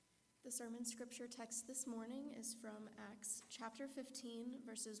The sermon scripture text this morning is from Acts chapter 15,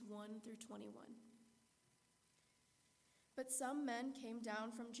 verses 1 through 21. But some men came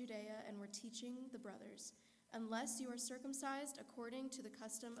down from Judea and were teaching the brothers, "Unless you are circumcised according to the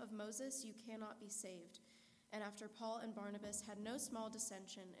custom of Moses, you cannot be saved." And after Paul and Barnabas had no small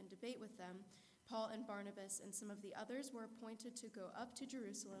dissension and debate with them, Paul and Barnabas and some of the others were appointed to go up to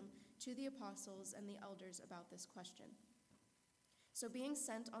Jerusalem to the apostles and the elders about this question. So being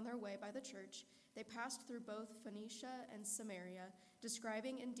sent on their way by the church, they passed through both Phoenicia and Samaria,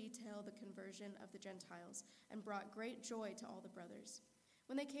 describing in detail the conversion of the Gentiles, and brought great joy to all the brothers.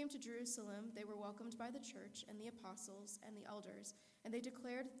 When they came to Jerusalem, they were welcomed by the church and the apostles and the elders, and they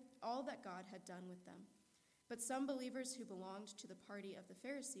declared all that God had done with them. But some believers who belonged to the party of the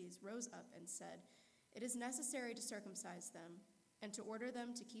Pharisees rose up and said, "It is necessary to circumcise them and to order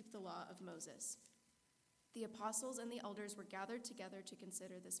them to keep the law of Moses." The apostles and the elders were gathered together to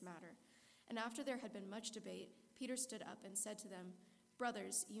consider this matter. And after there had been much debate, Peter stood up and said to them,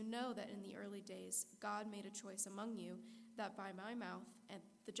 "Brothers, you know that in the early days God made a choice among you that by my mouth and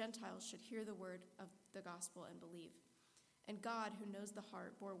the Gentiles should hear the word of the gospel and believe. And God, who knows the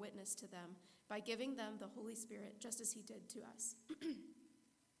heart, bore witness to them by giving them the Holy Spirit, just as he did to us.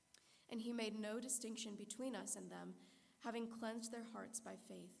 And he made no distinction between us and them, having cleansed their hearts by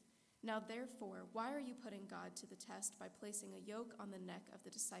faith. Now therefore, why are you putting God to the test by placing a yoke on the neck of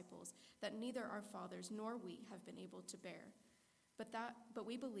the disciples that neither our fathers nor we have been able to bear? But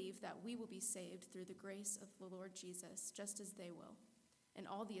we believe that we will be saved through the grace of the Lord Jesus, just as they will." And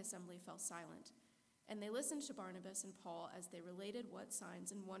all the assembly fell silent. And they listened to Barnabas and Paul as they related what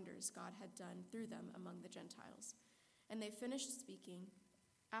signs and wonders God had done through them among the Gentiles. And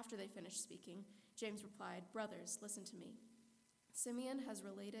after they finished speaking, James replied, "Brothers, listen to me. Simeon has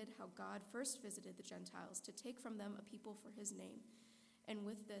related how God first visited the Gentiles to take from them a people for his name. And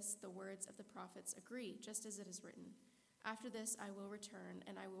with this, the words of the prophets agree, just as it is written, 'After this I will return,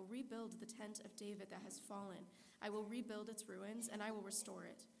 and I will rebuild the tent of David that has fallen. I will rebuild its ruins, and I will restore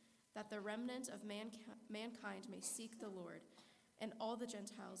it, that the remnant of mankind may seek the Lord, and all the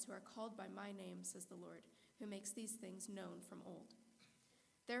Gentiles who are called by my name, says the Lord, who makes these things known from old.'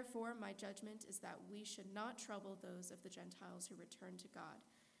 Therefore, my judgment is that we should not trouble those of the Gentiles who return to God,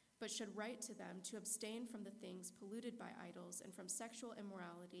 but should write to them to abstain from the things polluted by idols, and from sexual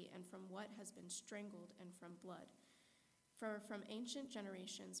immorality, and from what has been strangled, and from blood. For from ancient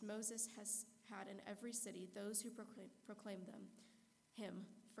generations Moses has had in every city those who proclaim him,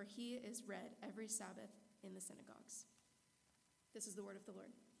 for he is read every Sabbath in the synagogues." This is the word of the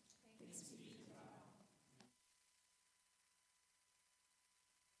Lord. Thanks be to God.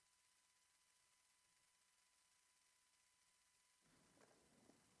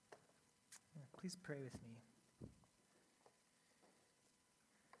 Please pray with me.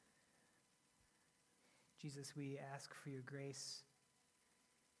 Jesus, we ask for your grace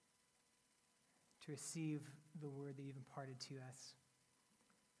to receive the word that you've imparted to us.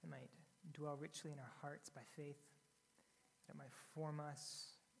 It might dwell richly in our hearts by faith, that it might form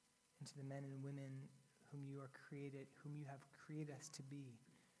us into the men and women whom you have created us to be.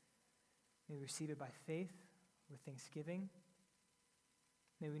 May we receive it by faith with thanksgiving.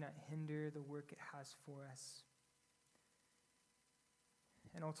 May we not hinder the work it has for us.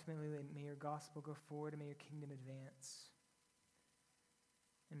 And ultimately, may your gospel go forward and may your kingdom advance.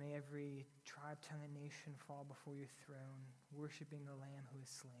 And may every tribe, tongue, and nation fall before your throne, worshiping the Lamb who is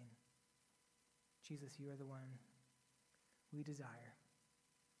slain. Jesus, you are the one we desire.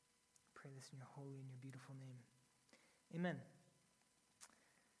 I pray this in your holy and your beautiful name. Amen.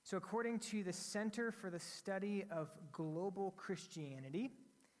 So according to the Center for the Study of Global Christianity,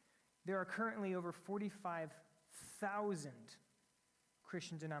 there are currently over 45,000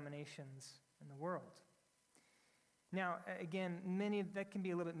 Christian denominations in the world. Now, again, that can be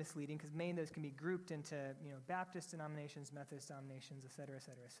a little bit misleading because many of those can be grouped into, Baptist denominations, Methodist denominations, et cetera, et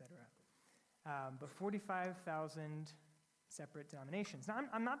cetera, et cetera. But 45,000 separate denominations. Now,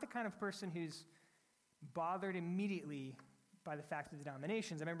 I'm not the kind of person who's bothered immediately by the fact of the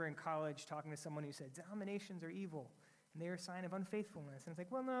denominations. I remember in college talking to someone who said, denominations are evil, and they are a sign of unfaithfulness. And it's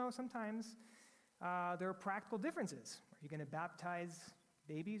like, well, no, sometimes there are practical differences. Are you going to baptize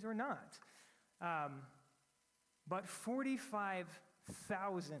babies or not? But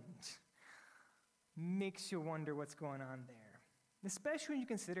 45,000 makes you wonder what's going on there, especially when you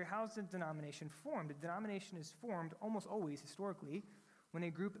consider how's the denomination formed. A denomination is formed almost always, historically, when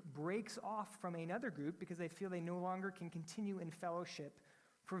a group breaks off from another group because they feel they no longer can continue in fellowship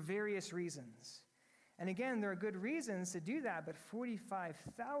for various reasons. And again, there are good reasons to do that, but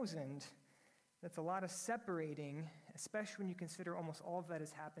 45,000, that's a lot of separating, especially when you consider almost all of that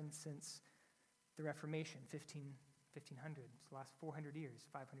has happened since the Reformation, 1500, it's the last 400 years,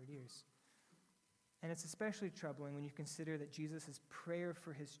 500 years. And it's especially troubling when you consider that Jesus' prayer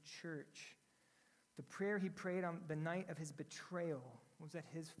for his church, the prayer he prayed on the night of his betrayal, was that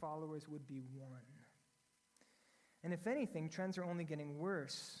his followers would be one. And if anything, trends are only getting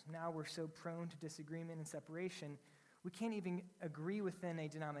worse. Now we're so prone to disagreement and separation, we can't even agree within a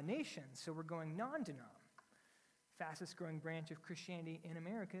denomination, so we're going non-denom. Fastest growing branch of Christianity in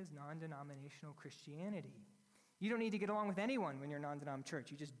America is non-denominational Christianity. You don't need to get along with anyone when you're a non-denom church.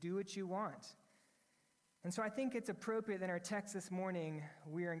 You just do what you want. And so I think it's appropriate that in our text this morning,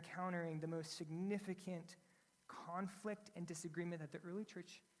 we are encountering the most significant conflict and disagreement that the early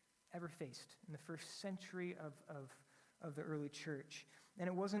church ever faced in the first century of the early church. And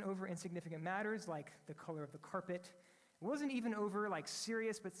it wasn't over insignificant matters like the color of the carpet. It wasn't even over like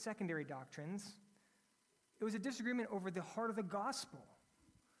serious but secondary doctrines. It was a disagreement over the heart of the gospel,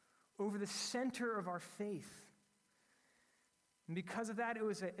 over the center of our faith. And because of that, it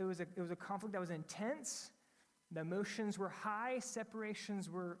was a conflict that was intense. The emotions were high. Separations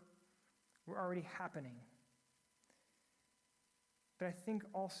were already happening. But I think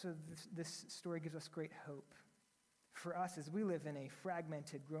also this story gives us great hope for us as we live in a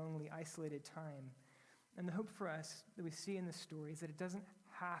fragmented, growingly isolated time. And the hope for us that we see in this story is that it doesn't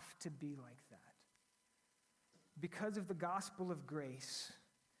have to be like that. Because of the gospel of grace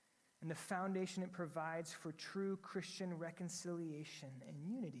and the foundation it provides for true Christian reconciliation and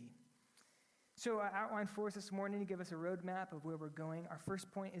unity. So I outlined for us this morning to give us a roadmap of where we're going. Our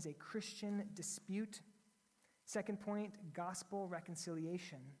first point is a Christian dispute. Second point, gospel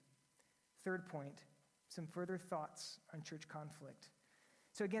reconciliation. Third point, some further thoughts on church conflict.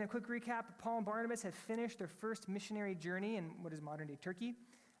 So again, a quick recap. Paul and Barnabas had finished their first missionary journey in what is modern-day Turkey.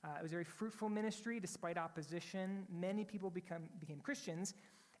 It was a very fruitful ministry despite opposition. Many people became Christians.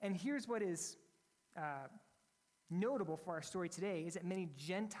 And here's what is notable for our story today is that many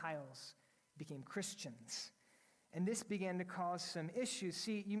Gentiles became Christians. And this began to cause some issues.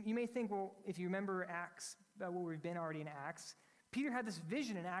 See, you may think, well, if you remember Acts, well, we've been already in Acts, Peter had this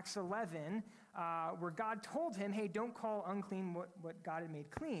vision in Acts 11 where God told him, hey, don't call unclean what God had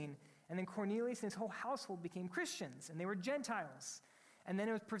made clean. And then Cornelius and his whole household became Christians, and they were Gentiles. And then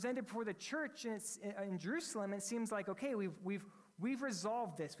it was presented before the church in Jerusalem, and it seems like, okay, we've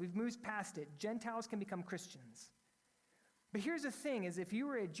resolved this. We've moved past it. Gentiles can become Christians. But here's the thing, is if you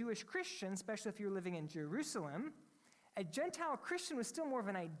were a Jewish Christian, especially if you were living in Jerusalem, a Gentile Christian was still more of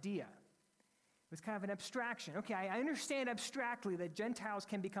an idea. It was kind of an abstraction. Okay, I understand abstractly that Gentiles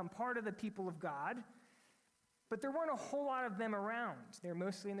can become part of the people of God, but there weren't a whole lot of them around. They were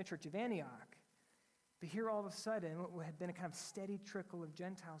mostly in the church of Antioch. But here all of a sudden, what had been a kind of steady trickle of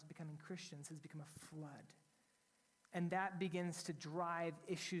Gentiles becoming Christians has become a flood. And that begins to drive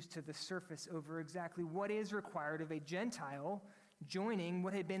issues to the surface over exactly what is required of a Gentile joining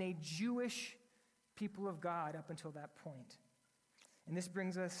what had been a Jewish people of God up until that point. And this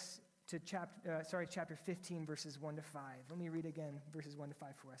brings us to chapter 15, verses 1 to 5. Let me read again verses 1 to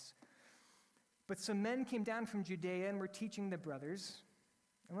 5 for us. But some men came down from Judea and were teaching the brothers,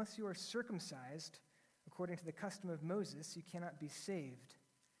 unless you are circumcised according to the custom of Moses, you cannot be saved.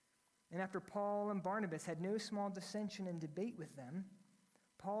 And after Paul and Barnabas had no small dissension and debate with them,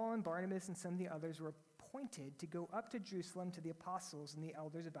 Paul and Barnabas and some of the others were appointed to go up to Jerusalem to the apostles and the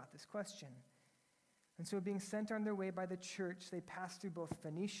elders about this question. And so being sent on their way by the church, they passed through both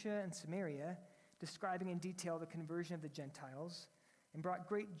Phoenicia and Samaria, describing in detail the conversion of the Gentiles, and brought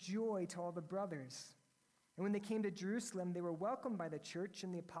great joy to all the brothers. And when they came to Jerusalem, they were welcomed by the church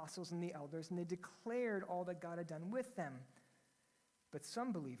and the apostles and the elders, and they declared all that God had done with them. But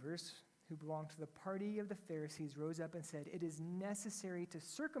some believers who belonged to the party of the Pharisees rose up and said, it is necessary to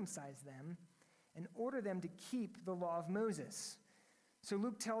circumcise them and order them to keep the law of Moses. So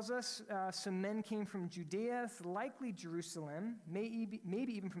Luke tells us some men came from Judea, likely Jerusalem,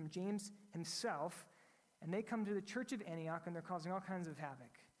 maybe even from James himself, and they come to the church of Antioch, and they're causing all kinds of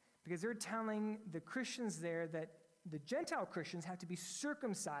havoc because they're telling the Christians there that the Gentile Christians have to be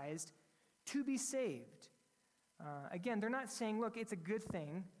circumcised to be saved. Again, they're not saying, look, it's a good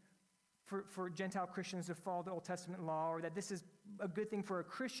thing for Gentile Christians to follow the Old Testament law, or that this is a good thing for a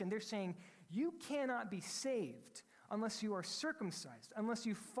Christian. They're saying you cannot be saved unless you are circumcised, unless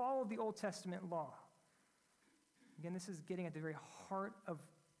you follow the Old Testament law. Again, this is getting at the very heart of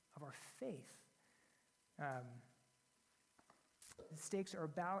our faith. The stakes are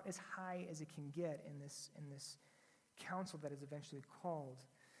about as high as it can get in this council that is eventually called.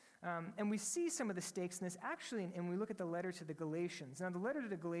 And we see some of the stakes in this actually, and we look at the letter to the Galatians. Now, the letter to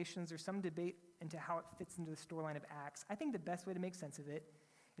the Galatians, there's some debate into how it fits into the storyline of Acts. I think the best way to make sense of it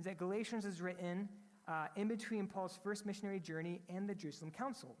is that Galatians is written in between Paul's first missionary journey and the Jerusalem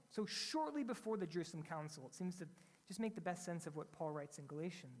Council. So shortly before the Jerusalem Council, it seems to just make the best sense of what Paul writes in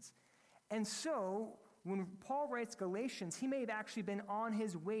Galatians. And so, when Paul writes Galatians, he may have actually been on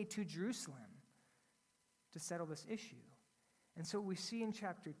his way to Jerusalem to settle this issue. And so what we see in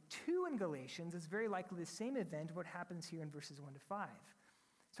chapter 2 in Galatians is very likely the same event of what happens here in verses 1 to 5.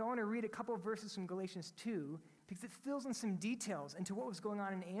 So I want to read a couple of verses from Galatians 2 because it fills in some details into what was going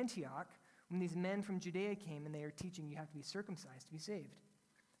on in Antioch when these men from Judea came and they are teaching you have to be circumcised to be saved.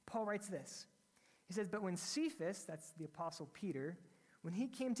 Paul writes this. He says, "But when Cephas," that's the apostle Peter, "when he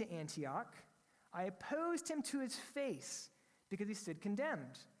came to Antioch, I opposed him to his face because he stood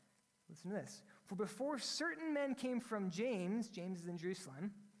condemned." Listen to this. "For before certain men came from James," James is in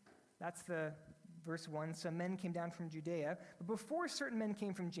Jerusalem, that's the verse 1, "some men came down from Judea. But before certain men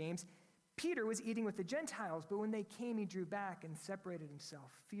came from James, Peter was eating with the Gentiles, but when they came, he drew back and separated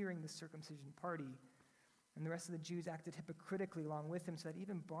himself, fearing the circumcision party. And the rest of the Jews acted hypocritically along with him, so that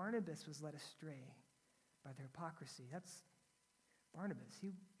even Barnabas was led astray by their hypocrisy." That's Barnabas.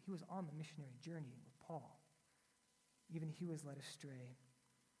 He was on the missionary journey with Paul. Even he was led astray.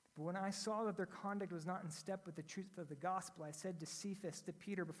 "But when I saw that their conduct was not in step with the truth of the gospel, I said to Cephas, to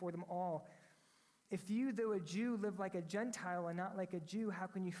Peter, before them all, 'If you, though a Jew, live like a Gentile and not like a Jew, how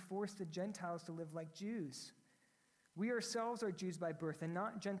can you force the Gentiles to live like Jews? We ourselves are Jews by birth and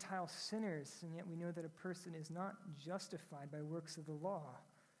not Gentile sinners, and yet we know that a person is not justified by works of the law,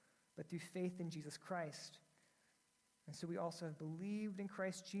 but through faith in Jesus Christ. And so we also have believed in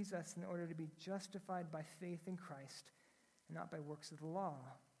Christ Jesus in order to be justified by faith in Christ and not by works of the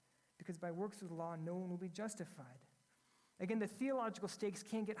law. Because by works of the law, no one will be justified.'" Again, the theological stakes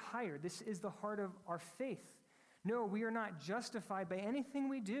can't get higher. This is the heart of our faith. No, we are not justified by anything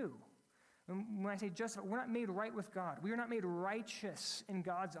we do. And when I say justified, we're not made right with God. We are not made righteous in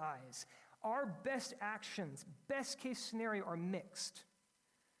God's eyes. Our best actions, best case scenario, are mixed.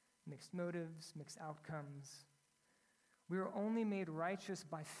 Mixed motives, mixed outcomes. We are only made righteous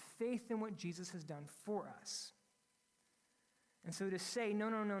by faith in what Jesus has done for us. And so to say,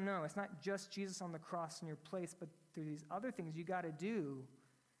 no, it's not just Jesus on the cross in your place, but through these other things you got to do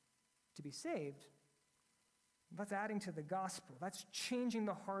to be saved, that's adding to the gospel. That's changing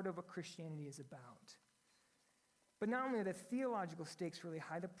the heart of what Christianity is about. But not only are the theological stakes really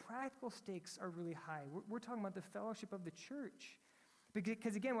high, the practical stakes are really high. We're talking about the fellowship of the church.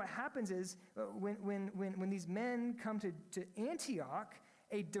 Because again, what happens is when these men come to Antioch,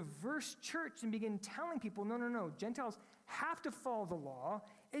 a diverse church, and begin telling people, no, Gentiles have to follow the law,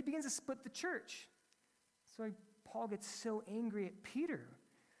 it begins to split the church. So Paul gets so angry at Peter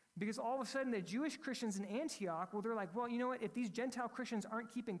because all of a sudden the Jewish Christians in Antioch, well, they're like, well, you know what? If these Gentile Christians aren't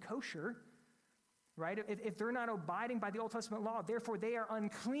keeping kosher, right? If they're not abiding by the Old Testament law, therefore they are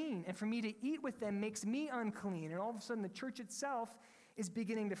unclean. And for me to eat with them makes me unclean. And all of a sudden the church itself is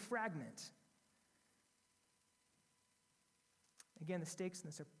beginning to fragment. Again, the stakes in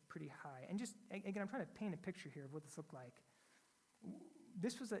this are pretty high. And just, again, I'm trying to paint a picture here of what this looked like.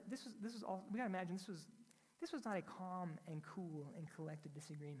 This was all, we got to imagine this was not a calm and cool and collected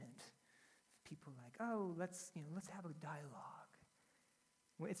disagreement. People like, oh, let's have a dialogue.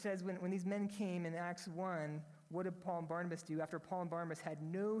 It says when these men came in Acts 1, what did Paul and Barnabas do? After Paul and Barnabas had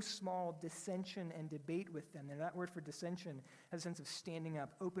no small dissension and debate with them. And that word for dissension has a sense of standing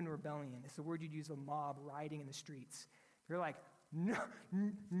up, open rebellion. It's the word you'd use of a mob rioting in the streets. They're like, no!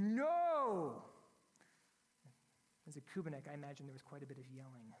 As a Kubanek, I imagine there was quite a bit of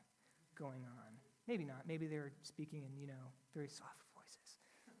yelling going on. Maybe not. Maybe they were speaking in, very soft voices.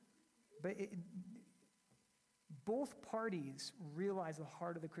 But both parties realize the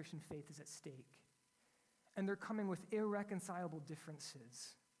heart of the Christian faith is at stake. And they're coming with irreconcilable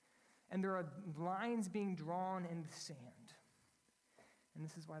differences. And there are lines being drawn in the sand. And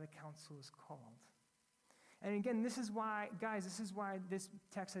this is why the council is called. And again, this is why this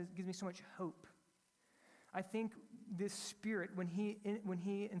text gives me so much hope. I think this Spirit, when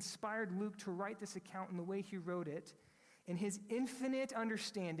he inspired Luke to write this account in the way he wrote it, in his infinite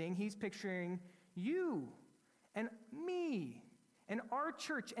understanding, he's picturing you and me and our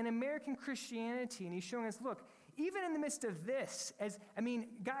church and American Christianity. And he's showing us, look, even in the midst of this, as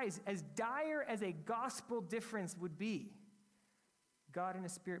dire as a gospel difference would be, God in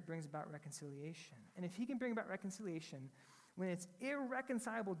his Spirit brings about reconciliation. And if he can bring about reconciliation when it's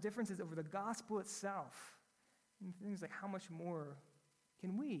irreconcilable differences over the gospel itself, and things like how much more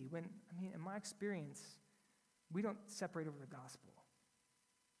can we, in my experience, we don't separate over the gospel.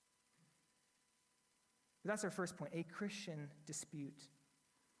 But that's our first point, a Christian dispute.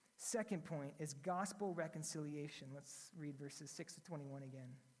 Second point is gospel reconciliation. Let's read verses 6 to 21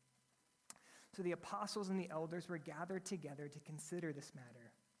 again. So the apostles and the elders were gathered together to consider this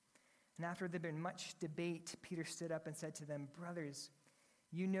matter. And after there had been much debate, Peter stood up and said to them, "Brothers,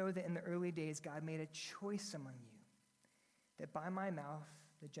 you know that in the early days God made a choice among you, that by my mouth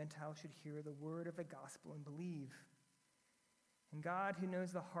the Gentiles should hear the word of the gospel and believe. And God, who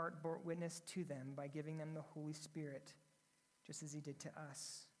knows the heart, bore witness to them by giving them the Holy Spirit, just as he did to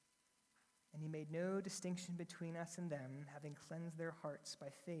us. And he made no distinction between us and them, having cleansed their hearts by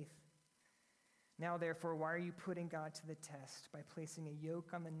faith. Now, therefore, why are you putting God to the test by placing a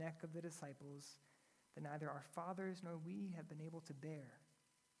yoke on the neck of the disciples that neither our fathers nor we have been able to bear?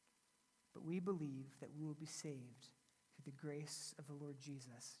 But we believe that we will be saved through the grace of the Lord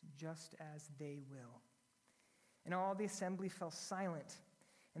Jesus, just as they will." And all the assembly fell silent,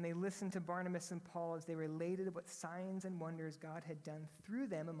 and they listened to Barnabas and Paul as they related what signs and wonders God had done through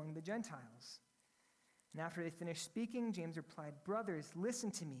them among the Gentiles. And after they finished speaking, James replied, "Brothers,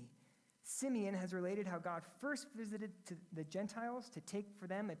 listen to me. Simeon has related how God first visited to the Gentiles to take for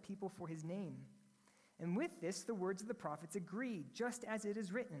them a people for his name. And with this, the words of the prophets agree, just as it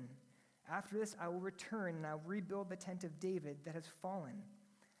is written, 'After this I will return, and I will rebuild the tent of David that has fallen.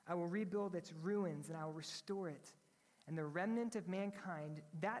 I will rebuild its ruins, and I will restore it. And the remnant of mankind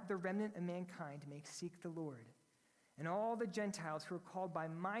may seek the Lord. And all the Gentiles who are called by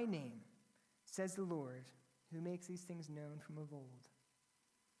my name, says the Lord, who makes these things known from of old.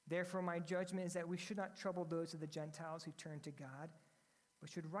 Therefore, my judgment is that we should not trouble those of the Gentiles who turn to God, but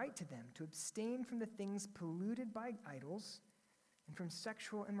should write to them to abstain from the things polluted by idols, and from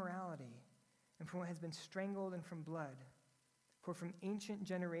sexual immorality, and from what has been strangled, and from blood. For from ancient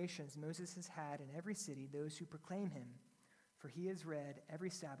generations Moses has had in every city those who proclaim him, for he is read every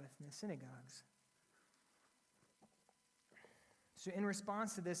Sabbath in the synagogues.'" So in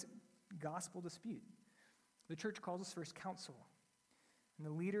response to this gospel dispute, the church calls its first council. And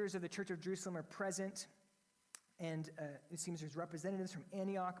the leaders of the church of Jerusalem are present, and it seems there's representatives from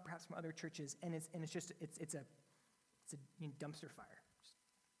Antioch, perhaps from other churches, and it's a dumpster fire. Just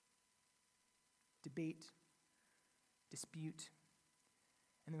debate, dispute,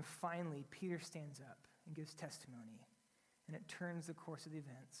 and then finally Peter stands up and gives testimony, and it turns the course of the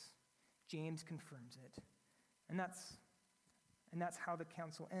events. James confirms it, and that's how the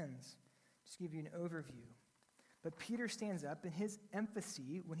council ends. Just to give you an overview. But Peter stands up, and his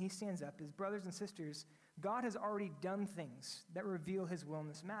emphasis when he stands up is, brothers and sisters, God has already done things that reveal his will in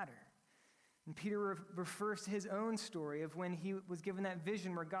this matter. And Peter refers to his own story of when he was given that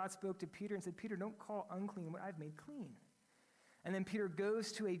vision where God spoke to Peter and said, "Peter, don't call unclean what I've made clean." And then Peter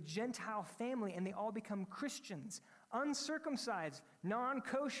goes to a Gentile family, and they all become Christians, uncircumcised,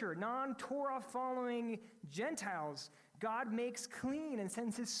 non-kosher, non-Torah-following Gentiles. God makes clean and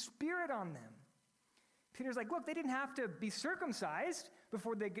sends his Spirit on them. Peter's like, look, they didn't have to be circumcised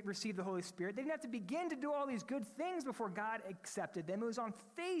before they received the Holy Spirit. They didn't have to begin to do all these good things before God accepted them. It was on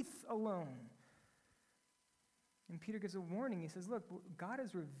faith alone. And Peter gives a warning. He says, look, God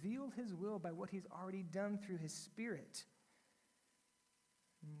has revealed his will by what he's already done through his Spirit.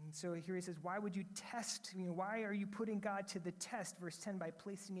 And so here he says, why would you test? Why are you putting God to the test? Verse 10, by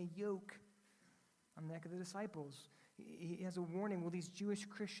placing a yoke on the neck of the disciples. He has a warning. Will these Jewish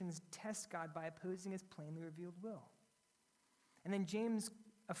Christians test God by opposing his plainly revealed will? And then James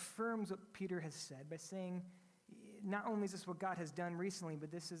affirms what Peter has said by saying, not only is this what God has done recently, but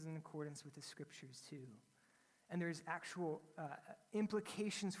this is in accordance with the scriptures too. And there's actual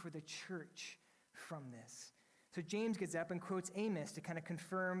implications for the church from this. So James gets up and quotes Amos to kind of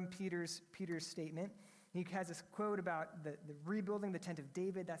confirm Peter's statement. He has this quote about the rebuilding the tent of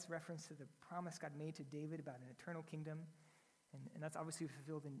David. That's reference to the promise God made to David about an eternal kingdom. And that's obviously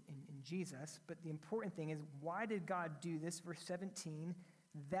fulfilled in Jesus. But the important thing is, why did God do this? Verse 17,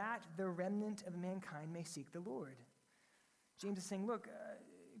 that the remnant of mankind may seek the Lord. James is saying, look,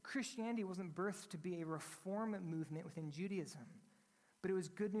 Christianity wasn't birthed to be a reform movement within Judaism, but it was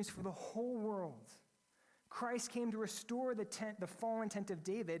good news for the whole world. Christ came to restore the fallen tent of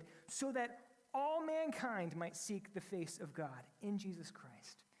David so that all mankind might seek the face of God in Jesus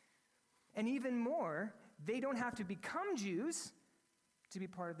Christ. And even more, they don't have to become Jews to be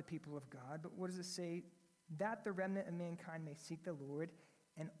part of the people of God, but what does it say? That the remnant of mankind may seek the Lord,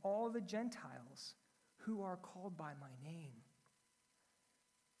 and all the Gentiles who are called by my name.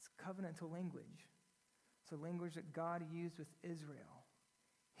 It's covenantal language. It's a language that God used with Israel,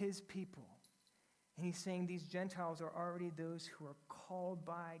 his people. And he's saying these Gentiles are already those who are called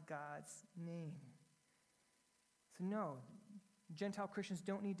by God's name. So no, Gentile Christians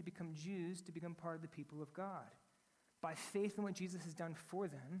don't need to become Jews to become part of the people of God. By faith in what Jesus has done for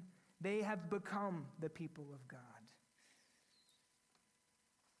them, they have become the people of God.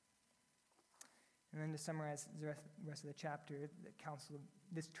 And then to summarize the rest of the chapter,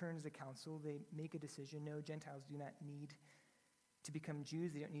 this turns the council. They make a decision. No, Gentiles do not need to become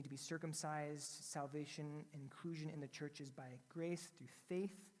Jews. They don't need to be circumcised. Salvation, inclusion in the church is by grace through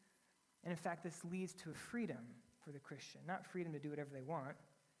faith. And in fact, this leads to a freedom for the Christian. Not freedom to do whatever they want.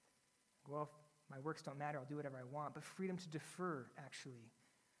 Well, if my works don't matter, I'll do whatever I want. But freedom to defer, actually,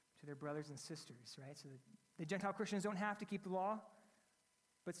 to their brothers and sisters, right? So the Gentile Christians don't have to keep the law.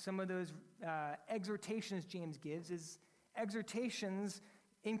 But some of those exhortations James gives is exhortations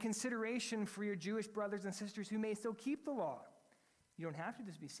in consideration for your Jewish brothers and sisters who may still keep the law. You don't have to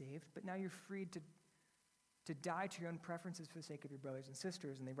just be saved, but now you're freed to die to your own preferences for the sake of your brothers and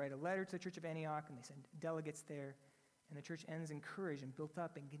sisters. And they write a letter to the church of Antioch, and they send delegates there, and the church ends encouraged and built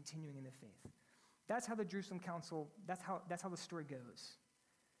up and continuing in the faith. That's how the Jerusalem Council, that's how the story goes.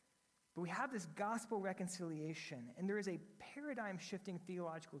 But we have this gospel reconciliation, and there is a paradigm-shifting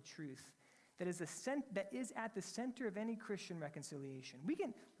theological truth that is at the center of any Christian reconciliation. We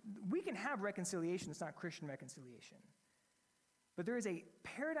can have reconciliation that's not Christian reconciliation. But there is a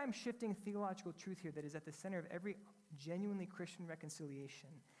paradigm-shifting theological truth here that is at the center of every genuinely Christian reconciliation,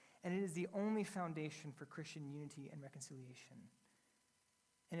 and it is the only foundation for Christian unity and reconciliation.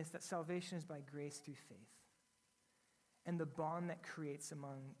 And it's that salvation is by grace through faith, and the bond that creates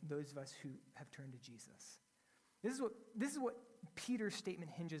among those of us who have turned to Jesus. This is what Peter's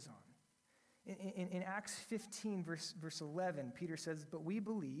statement hinges on. In Acts 15, verse 11, Peter says, "But we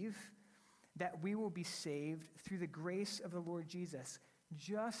believe that we will be saved through the grace of the Lord Jesus,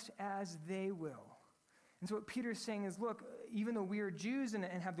 just as they will." And so what Peter's saying is, look, even though we are Jews and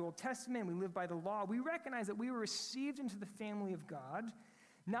have the Old Testament, we live by the law, we recognize that we were received into the family of God,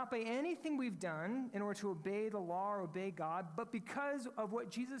 not by anything we've done in order to obey the law or obey God, but because of what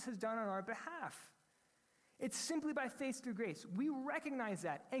Jesus has done on our behalf. It's simply by faith through grace. We recognize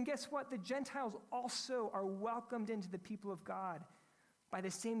that. And guess what? The Gentiles also are welcomed into the people of God by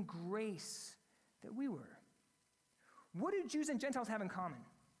the same grace that we were. What do Jews and Gentiles have in common?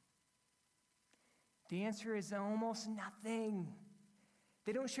 The answer is almost nothing.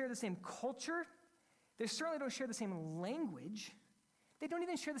 They don't share the same culture. They certainly don't share the same language. They don't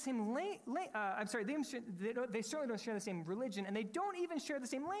even share the same they certainly don't share the same religion, and they don't even share the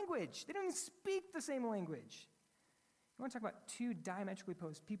same language. They don't even speak the same language. You want to talk about two diametrically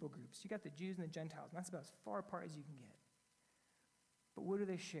opposed people groups. You got the Jews and the Gentiles, and that's about as far apart as you can get. But what do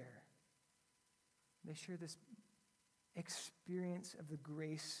they share? They share this experience of the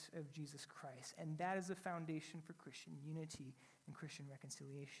grace of Jesus Christ, and that is the foundation for Christian unity and Christian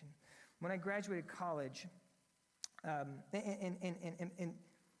reconciliation. When I graduated college, well,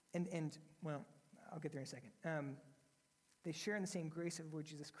 I'll get there in a second. They share in the same grace of the Lord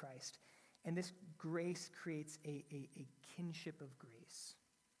Jesus Christ, and this grace creates a kinship of grace.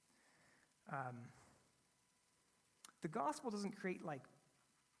 The gospel doesn't create like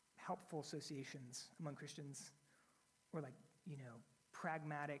helpful associations among Christians or like,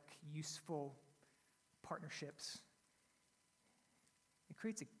 pragmatic, useful partnerships. It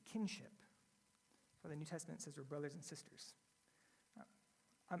creates a kinship. That's why the New Testament says we're brothers and sisters.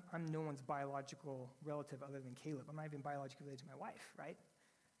 I'm no one's biological relative other than Caleb. I'm not even biologically related to my wife, right?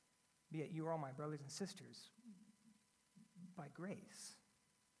 But yet you are all my brothers and sisters by grace.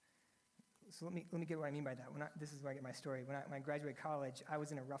 So let me get what I mean by that. This is where I get my story. When I graduated college, I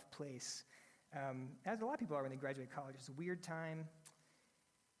was in a rough place. As a lot of people are when they graduate college. It's a weird time.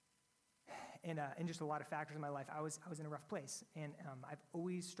 And just a lot of factors in my life, I was in a rough place. And I've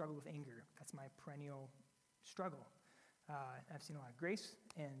always struggled with anger. That's my perennial struggle. I've seen a lot of grace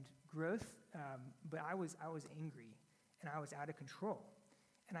and growth, but I was angry, and I was out of control.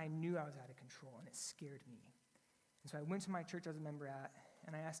 And I knew I was out of control, and it scared me. And so I went to my church I was a member at,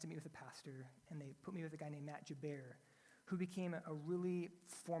 and I asked to meet with a pastor, and they put me with a guy named Matt Jaber, who became a really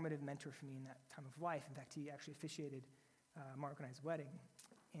formative mentor for me in that time of life. In fact, he actually officiated Mark and I's wedding.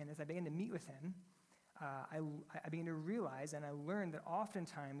 And as I began to meet with him, I began to realize, and I learned that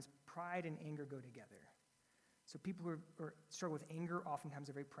oftentimes pride and anger go together. So people who struggle with anger oftentimes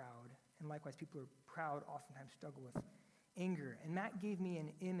are very proud, and likewise people who are proud oftentimes struggle with anger. And Matt gave me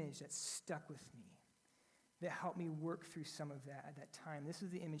an image that stuck with me, that helped me work through some of that at that time. This is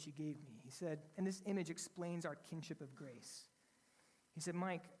the image he gave me. He said, and this image explains our kinship of grace. He said,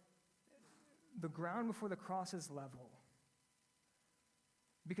 Mike, the ground before the cross is level.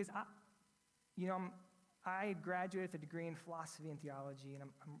 Because I graduated with a degree in philosophy and theology, and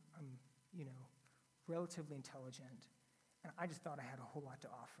I'm relatively intelligent. And I just thought I had a whole lot to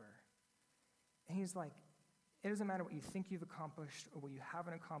offer. And he's like, it doesn't matter what you think you've accomplished or what you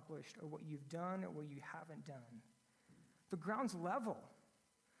haven't accomplished or what you've done or what you haven't done. The ground's level.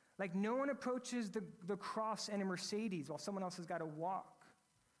 Like no one approaches the cross in a Mercedes while someone else has got to walk.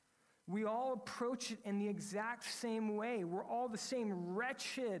 We all approach it in the exact same way. We're all the same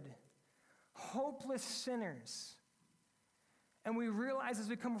wretched, hopeless sinners. And we realize as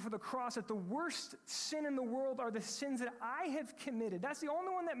we come before the cross that the worst sin in the world are the sins that I have committed. That's the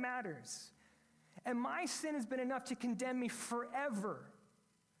only one that matters. And my sin has been enough to condemn me forever.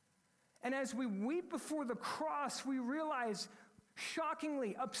 And as we weep before the cross, we realize,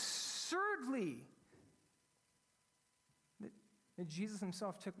 shockingly, absurdly, that Jesus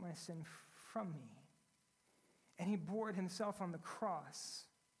himself took my sin from me. And he bore it himself on the cross.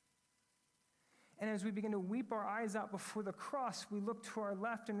 And as we begin to weep our eyes out before the cross, we look to our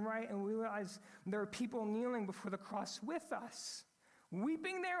left and right and we realize there are people kneeling before the cross with us,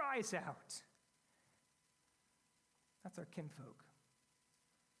 weeping their eyes out. That's our kinfolk.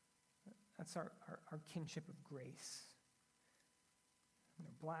 That's our kinship of grace. And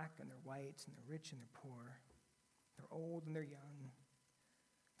they're black and they're white and they're rich and they're poor. They're old and they're young.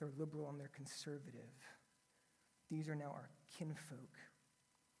 They're liberal and they're conservative. These are now our kinfolk,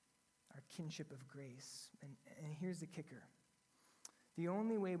 our kinship of grace. And here's the kicker. The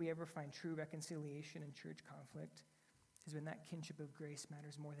only way we ever find true reconciliation in church conflict is when that kinship of grace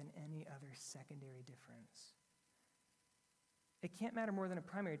matters more than any other secondary difference. It can't matter more than a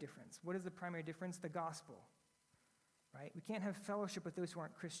primary difference. What is the primary difference? The gospel, right? We can't have fellowship with those who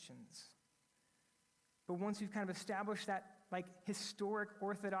aren't Christians. But once we've kind of established that like historic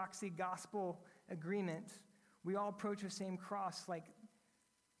orthodoxy gospel agreement, we all approach the same cross like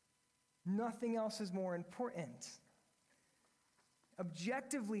nothing else is more important.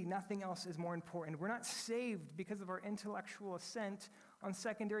 Objectively, nothing else is more important. We're not saved because of our intellectual assent on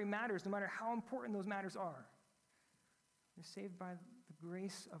secondary matters, no matter how important those matters are. We're saved by the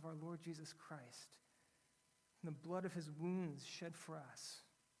grace of our Lord Jesus Christ and the blood of his wounds shed for us.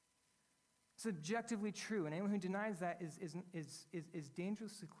 It's objectively true, and anyone who denies that is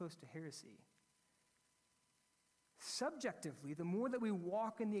dangerously close to heresy. Subjectively, the more that we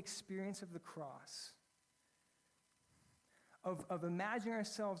walk in the experience of the cross, of imagining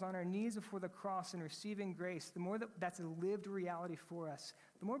ourselves on our knees before the cross and receiving grace, the more that's a lived reality for us,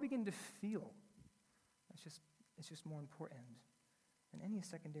 the more we begin to feel it's just more important than any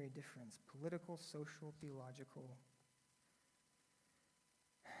secondary difference, political, social, theological.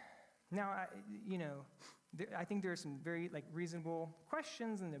 Now, I think there are some very reasonable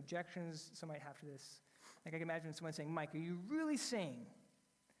questions and objections some might have to this. Like I can imagine someone saying, Mike, are you really saying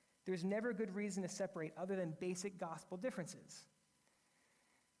there's never a good reason to separate other than basic gospel differences?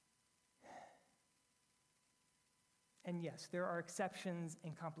 And yes, there are exceptions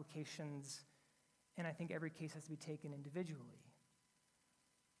and complications, and I think every case has to be taken individually.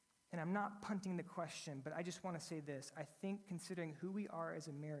 And I'm not punting the question, but I just want to say this. I think considering who we are as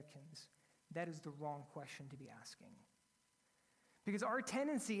Americans, that is the wrong question to be asking. Because our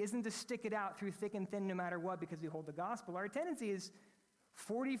tendency isn't to stick it out through thick and thin no matter what because we hold the gospel. Our tendency is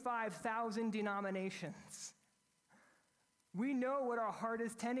 45,000 denominations. We know what our heart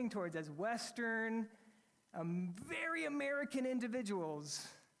is tending towards as Western, very American individuals.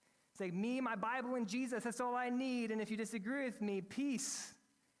 It's like me, my Bible, and Jesus, that's all I need. And if you disagree with me, peace.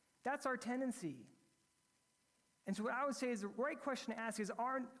 That's our tendency. And so what I would say is the right question to ask is,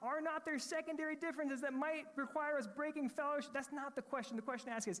 are not there secondary differences that might require us breaking fellowship? That's not the question. The question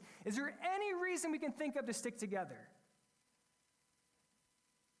to ask is there any reason we can think of to stick together?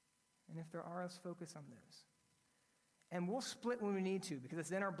 And if there are, let's focus on those. And we'll split when we need to because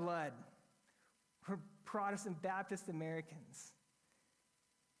it's in our blood. We're Protestant Baptist Americans.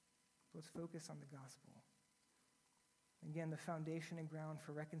 Let's focus on the gospel. Again, the foundation and ground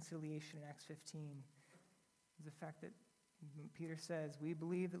for reconciliation in Acts 15 is the fact that Peter says, we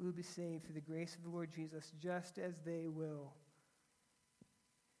believe that we'll be saved through the grace of the Lord Jesus just as they will.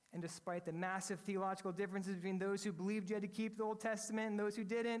 And despite the massive theological differences between those who believed you had to keep the Old Testament and those who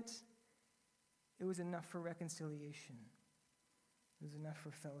didn't, it was enough for reconciliation. It was enough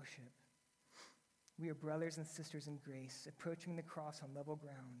for fellowship. We are brothers and sisters in grace, approaching the cross on level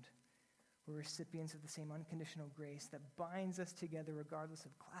ground. We're recipients of the same unconditional grace that binds us together regardless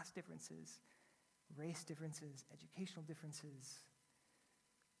of class differences, race differences, educational differences,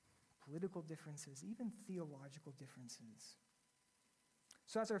 political differences, even theological differences.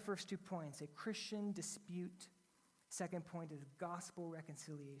 So that's our first 2 points, a Christian dispute. Second point is gospel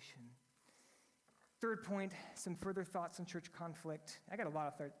reconciliation. Third point, some further thoughts on church conflict. I got a lot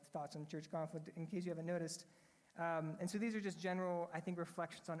of thoughts on church conflict in case you haven't noticed. And so these are just general, I think,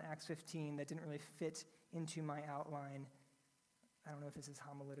 reflections on Acts 15 that didn't really fit into my outline. I don't know if this is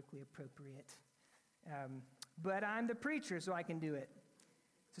homiletically appropriate. But I'm the preacher, so I can do it.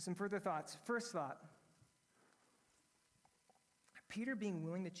 So some further thoughts. First thought, Peter being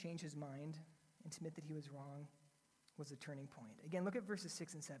willing to change his mind and to admit that he was wrong was the turning point. Again, look at verses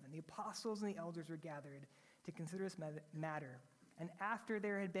 6 and 7. The apostles and the elders were gathered to consider this matter, and after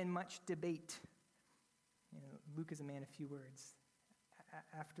there had been much debate, Luke is a man of few words,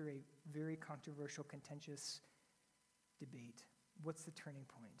 after a very controversial, contentious debate, what's the turning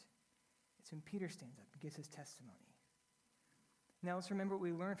point? It's when Peter stands up and gives his testimony. Now let's remember what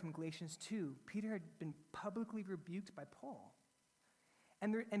we learned from Galatians 2. Peter had been publicly rebuked by Paul.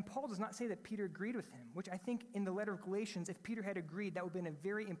 And Paul does not say that Peter agreed with him, which I think in the letter of Galatians, if Peter had agreed, that would have been a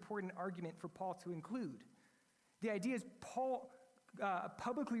very important argument for Paul to include. The idea is Paul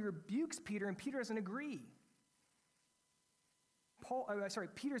publicly rebukes Peter, and Peter doesn't agree.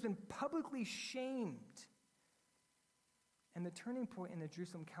 Peter's been publicly shamed. And the turning point in the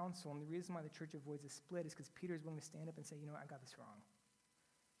Jerusalem Council, and the reason why the church avoids a split, is because Peter is willing to stand up and say, I got this wrong.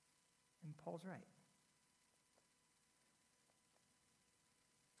 And Paul's right.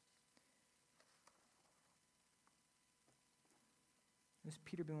 Does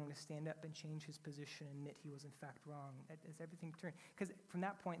Peter be willing to stand up and change his position and admit he was in fact wrong? As everything turned. Because from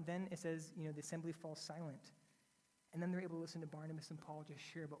that point, then it says, the assembly falls silent. And then they're able to listen to Barnabas and Paul just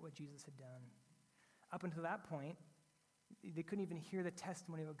share about what Jesus had done. Up until that point, they couldn't even hear the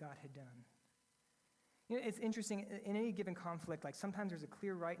testimony of what God had done. It's interesting, in any given conflict, like sometimes there's a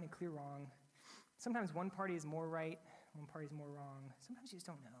clear right and a clear wrong. Sometimes one party is more right, one party is more wrong. Sometimes you just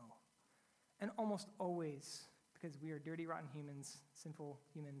don't know. And almost always, because we are dirty, rotten humans, sinful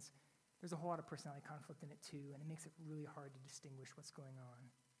humans, there's a whole lot of personality conflict in it too, and it makes it really hard to distinguish what's going on.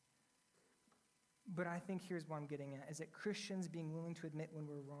 But I think here's what I'm getting at, is that Christians being willing to admit when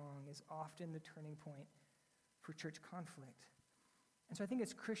we're wrong is often the turning point for church conflict. And so I think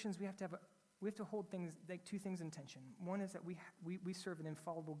as Christians, we have to hold things, like two things in tension. One is that we serve an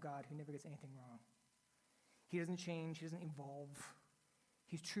infallible God who never gets anything wrong. He doesn't change, he doesn't evolve.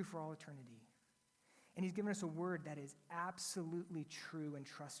 He's true for all eternity. And he's given us a word that is absolutely true and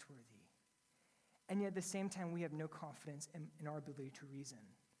trustworthy. And yet at the same time, we have no confidence in our ability to reason.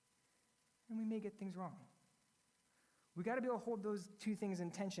 And we may get things wrong. We got to be able to hold those two things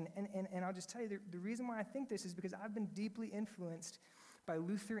in tension. And I'll just tell you, the reason why I think this is because I've been deeply influenced by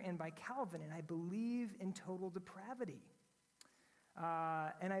Luther and by Calvin, and I believe in total depravity.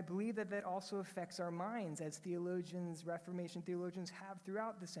 And I believe that also affects our minds, as theologians, Reformation theologians have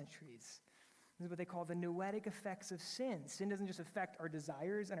throughout the centuries. This is what they call the noetic effects of sin. Sin doesn't just affect our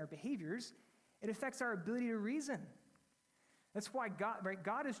desires and our behaviors, it affects our ability to reason. That's why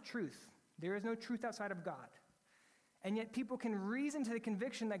God is truth. There is no truth outside of God. And yet people can reason to the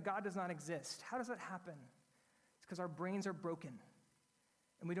conviction that God does not exist. How does that happen? It's because our brains are broken,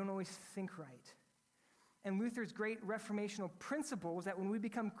 and we don't always think right. And Luther's great reformational principle was that when we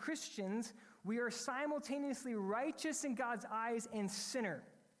become Christians, we are simultaneously righteous in God's eyes and sinner.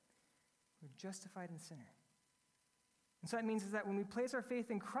 We're justified and sinner. And so that means is that when we place our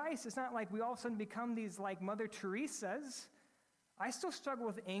faith in Christ, it's not like we all of a sudden become these like Mother Teresa's. I still struggle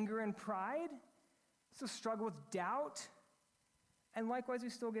with anger and pride. I still struggle with doubt. And likewise, we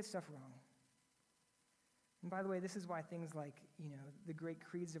still get stuff wrong. And by the way, this is why things like, the great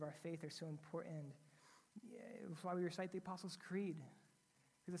creeds of our faith are so important. It's why we recite the Apostles' Creed,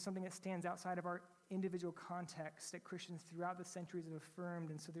 because it's something that stands outside of our individual context that Christians throughout the centuries have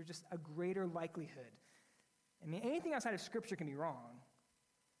affirmed, and so there's just a greater likelihood. I mean, anything outside of Scripture can be wrong.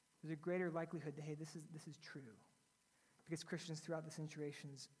 There's a greater likelihood that, hey, this is true, because Christians throughout the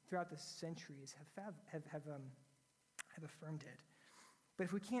centuries have affirmed it. But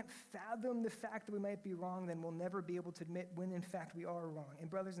if we can't fathom the fact that we might be wrong, then we'll never be able to admit when in fact we are wrong. And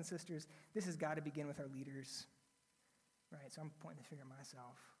brothers and sisters, this has got to begin with our leaders. Right, so I'm pointing the finger at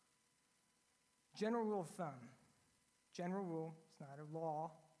myself. General rule of thumb. General rule, it's not a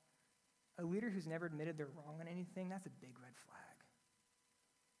law. A leader who's never admitted they're wrong on anything, that's a big red flag.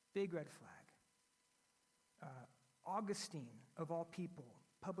 Big red flag. Augustine, of all people,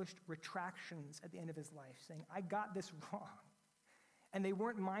 published retractions at the end of his life saying, I got this wrong. And they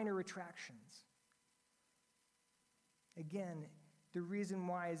weren't minor retractions. Again, the reason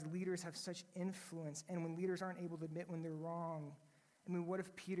why is leaders have such influence, and when leaders aren't able to admit when they're wrong, I mean, what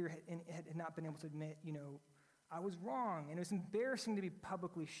if Peter had not been able to admit, I was wrong, and it was embarrassing to be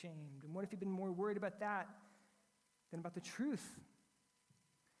publicly shamed, and what if he'd been more worried about that than about the truth?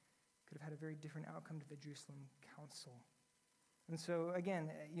 Could have had a very different outcome to the Jerusalem Council. And so, again,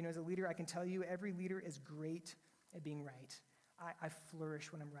 as a leader, I can tell you every leader is great at being right. I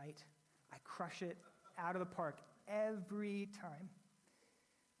flourish when I'm right. I crush it out of the park every time.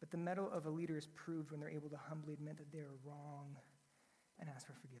 But the mettle of a leader is proved when they're able to humbly admit that they are wrong and ask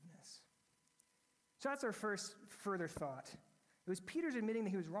for forgiveness. So that's our first further thought. It was Peter's admitting that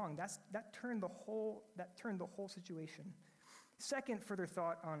he was wrong. That turned the whole situation. Second further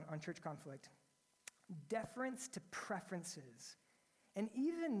thought on church conflict. Deference to preferences and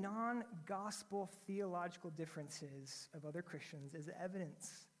even non-gospel theological differences of other Christians is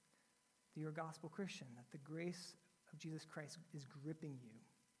evidence that you're a gospel Christian, that the grace of Jesus Christ is gripping you.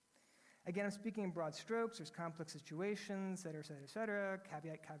 Again, I'm speaking in broad strokes. There's complex situations, et cetera,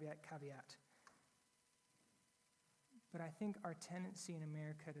 caveat. But I think our tendency in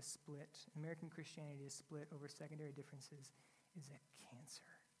American Christianity to split over secondary differences is a cancer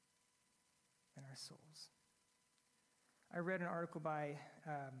in our souls. I read an article by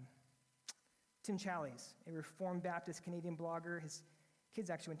Tim Challies, a Reformed Baptist Canadian blogger. His kids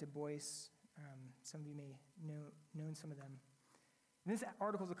actually went to Boyce. Some of you may know some of them. And this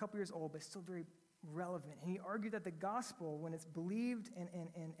article is a couple years old, but still very relevant. And he argued that the gospel, when it's believed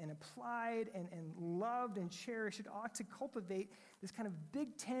and applied and loved and cherished, it ought to cultivate this kind of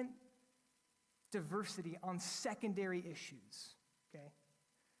big tent diversity on secondary issues. Okay?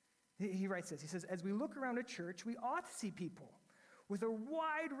 He writes this. He says, as we look around a church, we ought to see people with a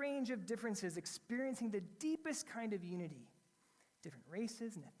wide range of differences experiencing the deepest kind of unity. Different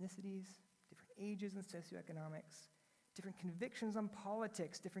races and ethnicities, different ages and socioeconomics, different convictions on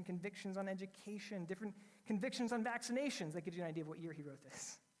politics, different convictions on education, different convictions on vaccinations. That gives you an idea of what year he wrote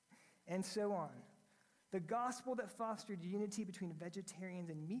this. And so on. The gospel that fostered unity between vegetarians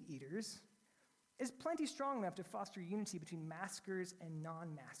and meat eaters is plenty strong enough to foster unity between maskers and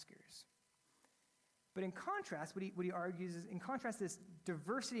non-maskers. But in contrast, what he argues is, in contrast to this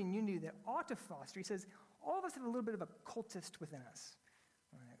diversity and unity that ought to foster, he says, all of us have a little bit of a cultist within us.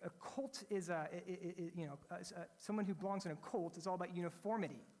 A cult is someone who belongs in a cult is all about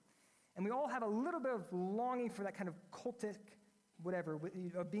uniformity. And we all have a little bit of longing for that kind of cultic,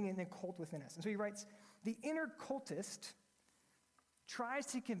 of being in a cult within us. And so he writes, the inner cultist tries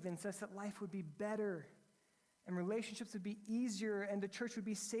to convince us that life would be better and relationships would be easier and the church would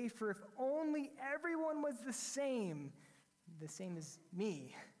be safer if only everyone was the same as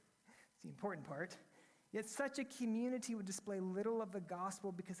me. It's the important part. Yet such a community would display little of the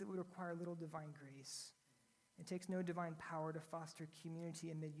gospel because it would require little divine grace. It takes no divine power to foster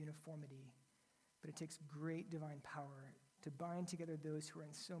community amid uniformity, but it takes great divine power to bind together those who are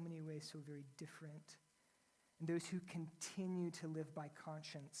in so many ways so very different, and those who continue to live by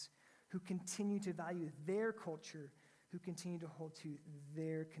conscience, who continue to value their culture, who continue to hold to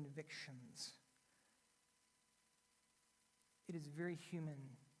their convictions. It is very human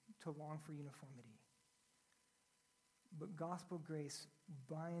to long for uniformity. But gospel grace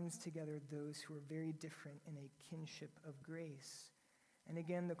binds together those who are very different in a kinship of grace. And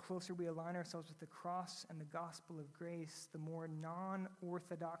again, the closer we align ourselves with the cross and the gospel of grace, the more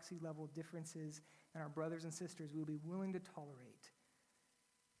non-orthodoxy level differences in our brothers and sisters we'll be willing to tolerate.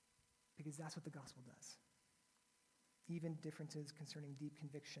 Because that's what the gospel does. Even differences concerning deep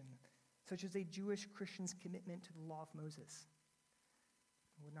conviction, such as a Jewish Christian's commitment to the law of Moses,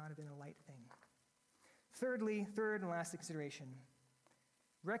 would not have been a light thing. Third and last consideration.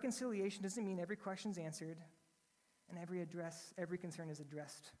 Reconciliation doesn't mean every question is answered and every concern is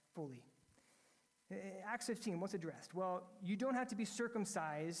addressed fully. Acts 15, what's addressed? Well, you don't have to be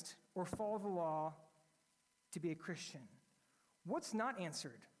circumcised or follow the law to be a Christian. What's not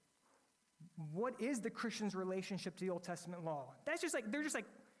answered? What is the Christian's relationship to the Old Testament law? They're just like,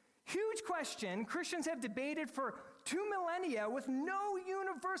 huge question. Christians have debated for 2 millennia with no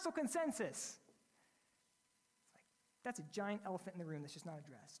universal consensus. That's a giant elephant in the room that's just not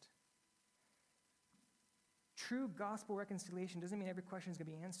addressed. True gospel reconciliation doesn't mean every question is going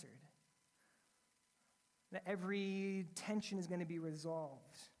to be answered, that every tension is going to be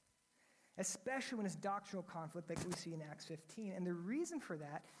resolved, especially when it's doctrinal conflict like we see in Acts 15. And the reason for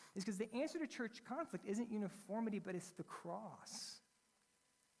that is because the answer to church conflict isn't uniformity, but it's the cross.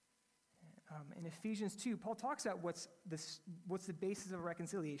 In Ephesians 2, Paul talks about what's the basis of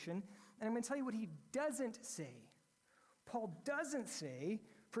reconciliation, and I'm going to tell you what he doesn't say. Paul doesn't say,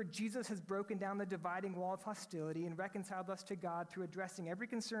 for Jesus has broken down the dividing wall of hostility and reconciled us to God through addressing every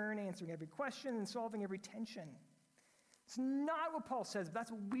concern, answering every question, and solving every tension. It's not what Paul says, but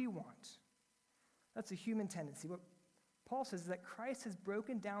that's what we want. That's a human tendency. What Paul says is that Christ has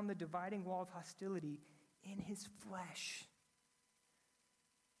broken down the dividing wall of hostility in his flesh.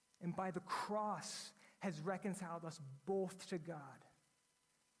 And by the cross has reconciled us both to God.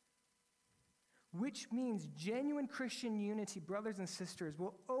 which means genuine Christian unity, brothers and sisters,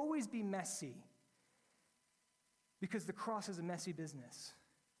 will always be messy because the cross is a messy business.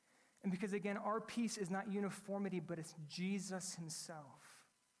 And because, again, our peace is not uniformity, but it's Jesus himself.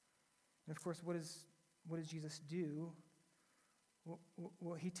 And of course, what does Jesus do?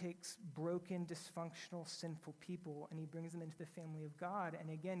 Well, he takes broken, dysfunctional, sinful people and he brings them into the family of God. And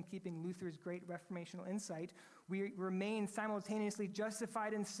again, keeping Luther's great reformational insight, we remain simultaneously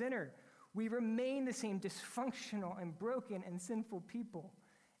justified and sinner. We remain the same dysfunctional and broken and sinful people.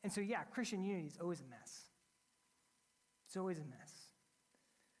 And so, yeah, Christian unity is always a mess. It's always a mess.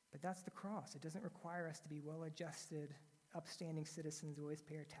 But that's the cross. It doesn't require us to be well-adjusted, upstanding citizens who always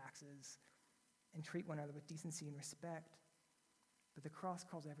pay our taxes and treat one another with decency and respect. But the cross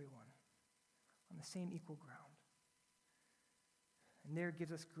calls everyone on the same equal ground. And there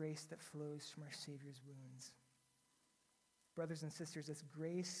gives us grace that flows from our Savior's wounds. Brothers and sisters, it's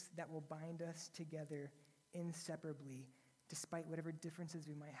grace that will bind us together inseparably, despite whatever differences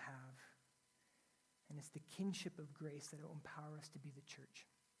we might have. And it's the kinship of grace that will empower us to be the church.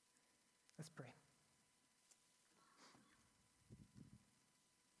 Let's pray.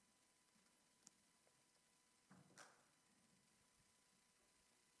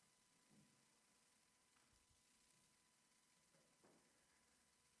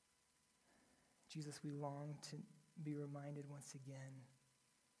 Jesus, we long to be reminded once again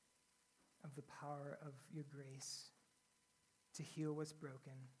of the power of your grace to heal what's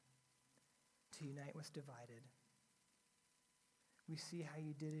broken, to unite what's divided. We see how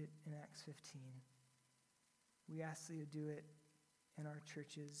you did it in Acts 15. We ask that you do it in our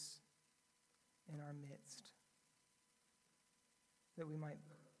churches, in our midst, that we might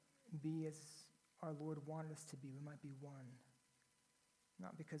be as our Lord wanted us to be. We might be one.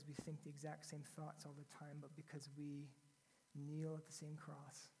 Not because we think the exact same thoughts all the time, but because we kneel at the same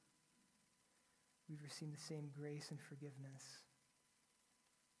cross. We've received the same grace and forgiveness.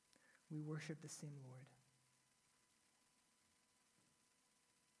 We worship the same Lord.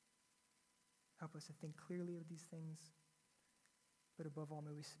 Help us to think clearly of these things, but above all,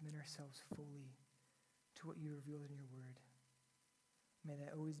 may we submit ourselves fully to what you revealed in your word. May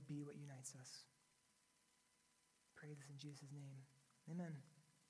that always be what unites us. Pray this in Jesus' name. Amen.